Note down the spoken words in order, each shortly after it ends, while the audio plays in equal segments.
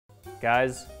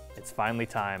Guys, it's finally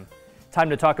time. Time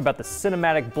to talk about the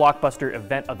cinematic blockbuster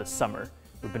event of the summer.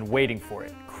 We've been waiting for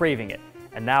it, craving it,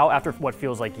 and now after what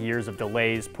feels like years of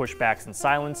delays, pushbacks, and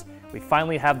silence, we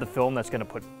finally have the film that's going to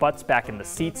put butts back in the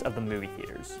seats of the movie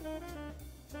theaters.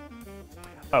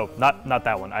 Oh, not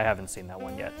that one. I haven't seen that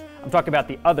one yet. I'm talking about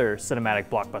the other cinematic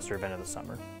blockbuster event of the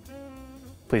summer.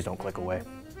 Please don't click away.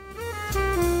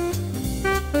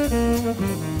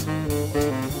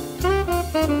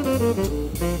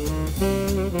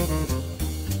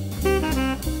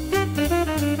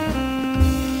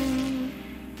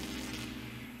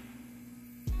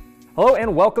 Hello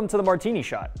and welcome to the Martini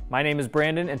Shot. My name is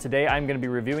Brandon and today I'm going to be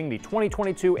reviewing the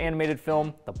 2022 animated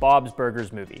film, The Bob's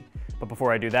Burgers Movie. But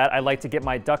before I do that, I'd like to get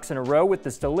my ducks in a row with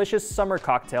this delicious summer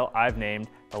cocktail I've named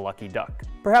the Lucky Duck.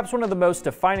 Perhaps one of the most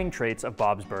defining traits of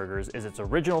Bob's Burgers is its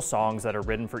original songs that are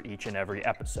written for each and every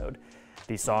episode.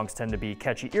 These songs tend to be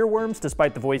catchy earworms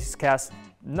despite the voice cast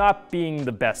not being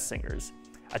the best singers.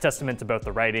 A testament to both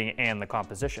the writing and the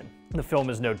composition. The film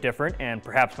is no different, and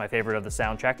perhaps my favorite of the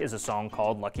soundtrack is a song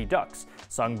called Lucky Ducks,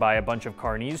 sung by a bunch of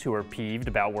carnies who are peeved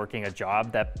about working a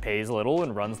job that pays little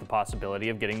and runs the possibility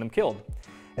of getting them killed.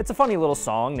 It's a funny little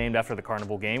song named after the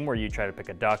carnival game where you try to pick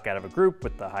a duck out of a group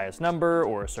with the highest number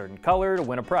or a certain color to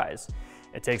win a prize.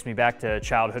 It takes me back to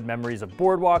childhood memories of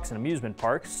boardwalks and amusement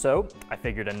parks, so I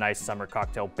figured a nice summer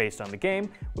cocktail based on the game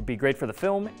would be great for the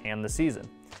film and the season.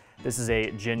 This is a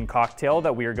gin cocktail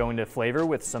that we are going to flavor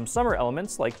with some summer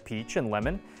elements like peach and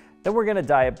lemon. Then we're going to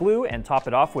dye it blue and top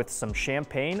it off with some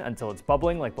champagne until it's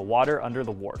bubbling like the water under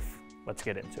the wharf. Let's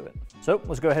get into it. So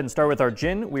let's go ahead and start with our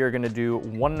gin. We are going to do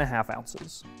 1.5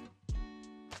 ounces.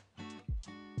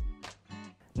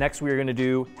 Next, we are going to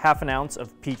do 1/2 ounce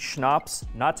of peach schnapps,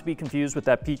 not to be confused with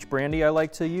that peach brandy I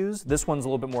like to use. This one's a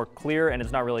little bit more clear and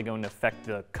it's not really going to affect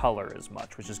the color as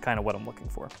much, which is kind of what I'm looking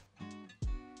for.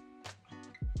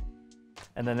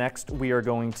 And then next, we are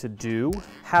going to do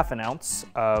 1/2 ounce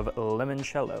of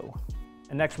limoncello.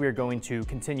 And next, we are going to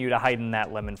continue to heighten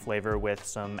that lemon flavor with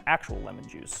some actual lemon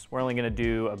juice. We're only going to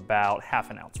do about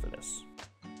 1/2 ounce for this.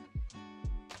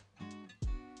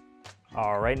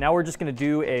 All right, now we're just going to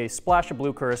do a splash of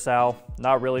blue curacao,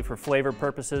 not really for flavor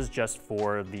purposes, just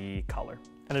for the color.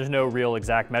 And there's no real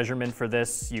exact measurement for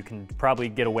this. You can probably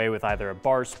get away with either a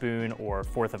bar spoon or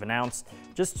 1/4 ounce,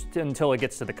 just until it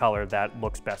gets to the color that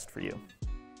looks best for you.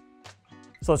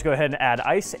 So let's go ahead and add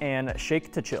ice and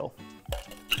shake to chill.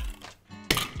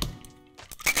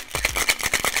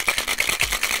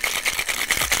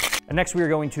 And next we are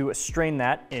going to strain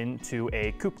that into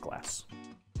a coupe glass.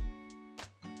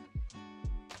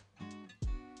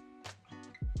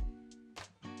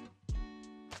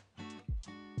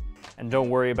 And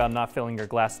don't worry about not filling your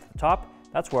glass to the top.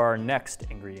 That's where our next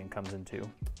ingredient comes into,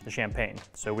 the champagne.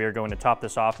 So we are going to top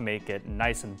this off, make it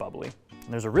nice and bubbly.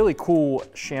 And there's a really cool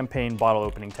champagne bottle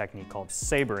opening technique called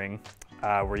sabering,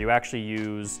 where you actually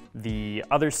use the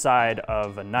other side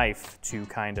of a knife to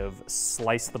kind of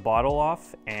slice the bottle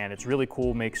off, and it's really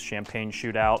cool, makes champagne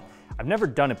shoot out. I've never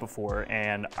done it before,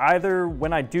 and either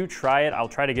when I do try it, I'll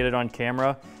try to get it on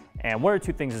camera, and one or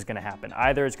two things is gonna happen.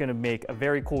 Either it's gonna make a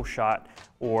very cool shot,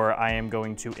 or I am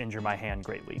going to injure my hand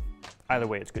greatly. Either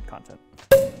way, it's good content.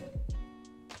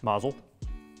 Mazel.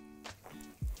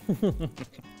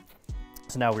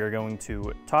 So now we are going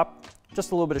to top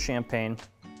just a little bit of champagne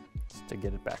just to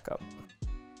get it back up.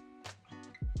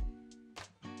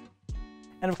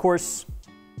 And of course,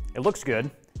 it looks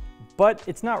good, but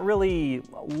it's not really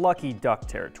Lucky Duck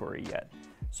territory yet.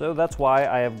 So that's why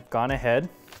I have gone ahead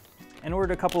and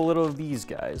ordered a couple little of these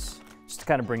guys, just to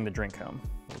kind of bring the drink home.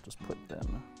 We'll just put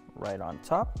them right on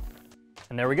top.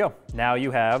 And there we go. Now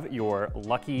you have your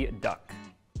Lucky Duck.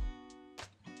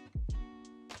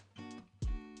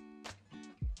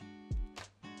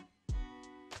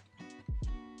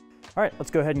 All right,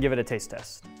 let's go ahead and give it a taste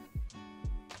test.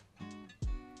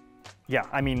 Yeah,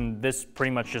 I mean, this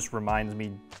pretty much just reminds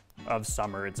me of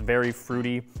summer. It's very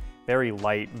fruity, very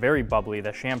light, very bubbly.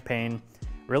 The champagne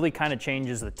really kind of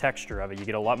changes the texture of it. You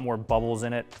get a lot more bubbles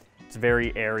in it. It's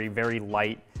very airy, very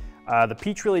light. The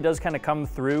peach really does kind of come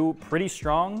through pretty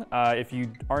strong. If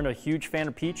you aren't a huge fan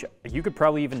of peach, you could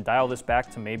probably even dial this back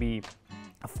to maybe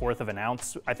 1/4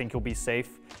 ounce. I think you'll be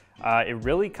safe. It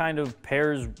really kind of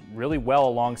pairs really well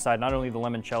alongside not only the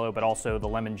limoncello, but also the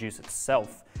lemon juice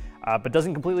itself, but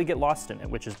doesn't completely get lost in it,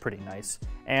 which is pretty nice.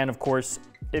 And of course,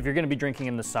 if you're gonna be drinking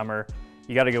in the summer,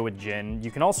 you gotta go with gin.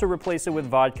 You can also replace it with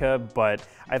vodka, but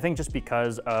I think just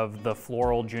because of the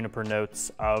floral juniper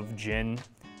notes of gin,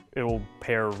 it will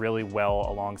pair really well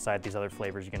alongside these other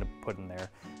flavors you're gonna put in there.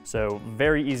 So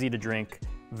very easy to drink,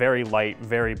 very light,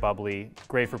 very bubbly,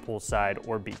 great for poolside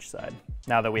or beachside.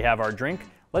 Now that we have our drink,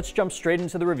 let's jump straight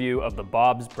into the review of the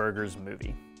Bob's Burgers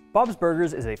movie. Bob's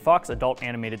Burgers is a Fox adult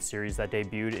animated series that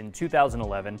debuted in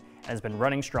 2011 and has been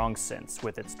running strong since,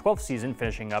 with its 12th season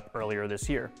finishing up earlier this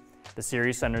year. The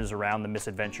series centers around the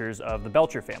misadventures of the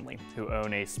Belcher family, who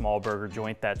own a small burger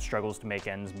joint that struggles to make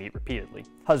ends meet repeatedly.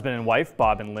 Husband and wife,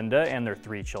 Bob and Linda, and their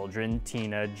 3 children,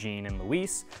 Tina, Jean, and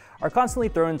Luis, are constantly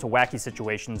thrown into wacky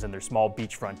situations in their small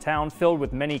beachfront town filled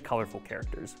with many colorful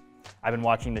characters. I've been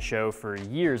watching the show for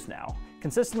years now,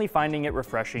 consistently finding it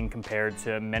refreshing compared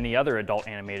to many other adult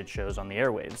animated shows on the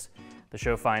airwaves. The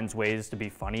show finds ways to be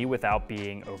funny without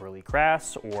being overly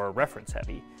crass or reference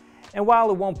heavy. And while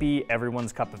it won't be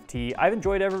everyone's cup of tea, I've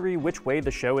enjoyed every which way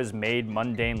the show has made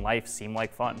mundane life seem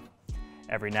like fun.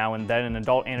 Every now and then an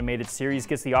adult animated series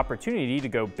gets the opportunity to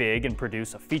go big and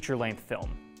produce a feature-length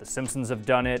film. The Simpsons have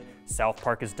done it, South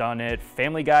Park has done it,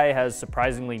 Family Guy has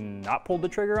surprisingly not pulled the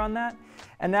trigger on that,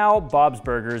 and now Bob's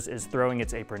Burgers is throwing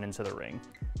its apron into the ring.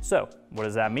 So, what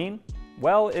does that mean?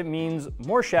 Well, it means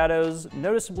more shadows,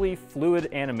 noticeably fluid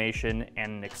animation,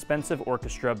 and an expensive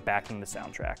orchestra backing the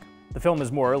soundtrack. The film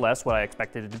is more or less what I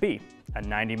expected it to be, a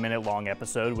 90-minute long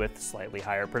episode with slightly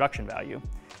higher production value.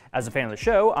 As a fan of the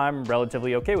show, I'm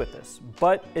relatively okay with this,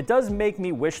 but it does make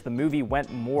me wish the movie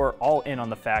went more all in on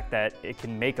the fact that it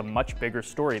can make a much bigger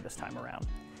story this time around.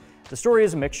 The story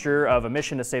is a mixture of a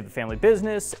mission to save the family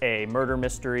business, a murder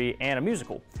mystery, and a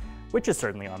musical, which is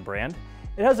certainly on brand.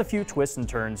 It has a few twists and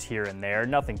turns here and there,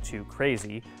 nothing too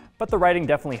crazy, but the writing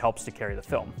definitely helps to carry the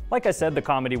film. Like I said, the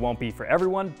comedy won't be for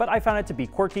everyone, but I found it to be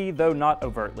quirky, though not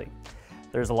overtly.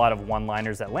 There's a lot of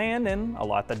one-liners that land and a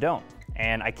lot that don't.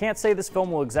 And I can't say this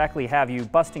film will exactly have you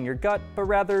busting your gut, but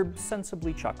rather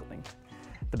sensibly chuckling.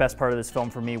 The best part of this film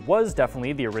for me was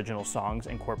definitely the original songs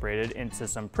incorporated into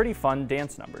some pretty fun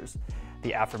dance numbers.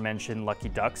 The aforementioned Lucky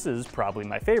Ducks is probably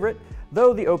my favorite,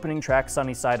 though the opening track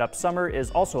Sunny Side Up Summer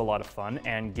is also a lot of fun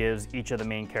and gives each of the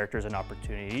main characters an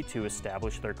opportunity to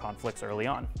establish their conflicts early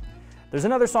on. There's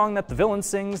another song that the villain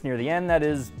sings near the end that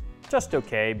is just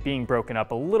okay, being broken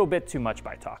up a little bit too much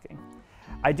by talking.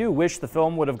 I do wish the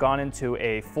film would have gone into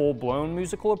a full-blown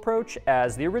musical approach,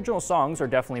 as the original songs are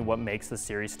definitely what makes the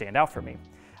series stand out for me.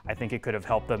 I think it could have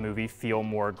helped the movie feel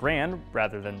more grand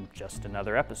rather than just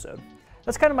another episode.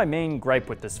 That's kind of my main gripe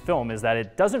with this film, is that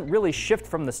it doesn't really shift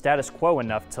from the status quo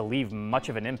enough to leave much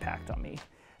of an impact on me.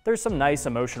 There's some nice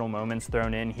emotional moments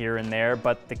thrown in here and there,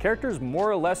 but the characters more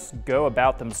or less go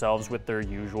about themselves with their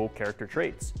usual character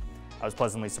traits. I was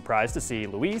pleasantly surprised to see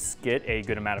Luis get a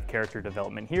good amount of character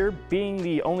development here, being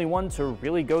the only one to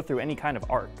really go through any kind of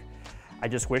arc. I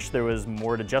just wish there was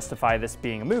more to justify this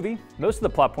being a movie. Most of the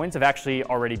plot points have actually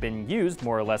already been used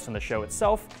more or less in the show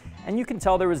itself, and you can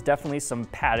tell there was definitely some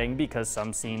padding because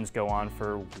some scenes go on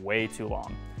for way too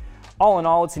long. All in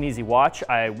all, it's an easy watch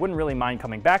I wouldn't really mind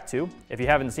coming back to. If you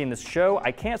haven't seen this show,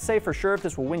 I can't say for sure if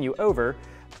this will win you over,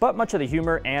 but much of the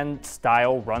humor and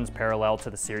style runs parallel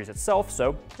to the series itself,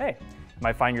 so hey, you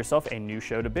might find yourself a new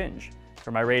show to binge.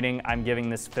 For my rating, I'm giving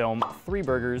this film 3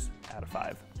 burgers out of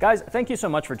 5. Guys, thank you so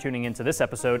much for tuning into this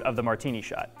episode of The Martini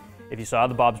Shot. If you saw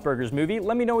the Bob's Burgers movie,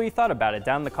 let me know what you thought about it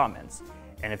down in the comments.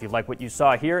 And if you like what you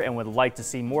saw here and would like to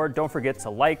see more, don't forget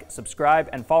to like, subscribe,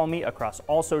 and follow me across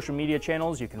all social media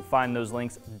channels. You can find those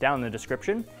links down in the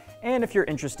description. And if you're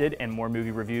interested in more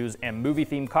movie reviews and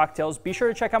movie-themed cocktails, be sure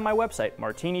to check out my website,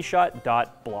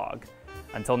 martinishot.blog.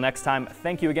 Until next time,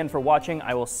 thank you again for watching.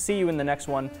 I will see you in the next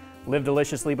one. Live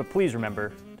deliciously, but please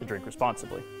remember to drink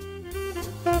responsibly.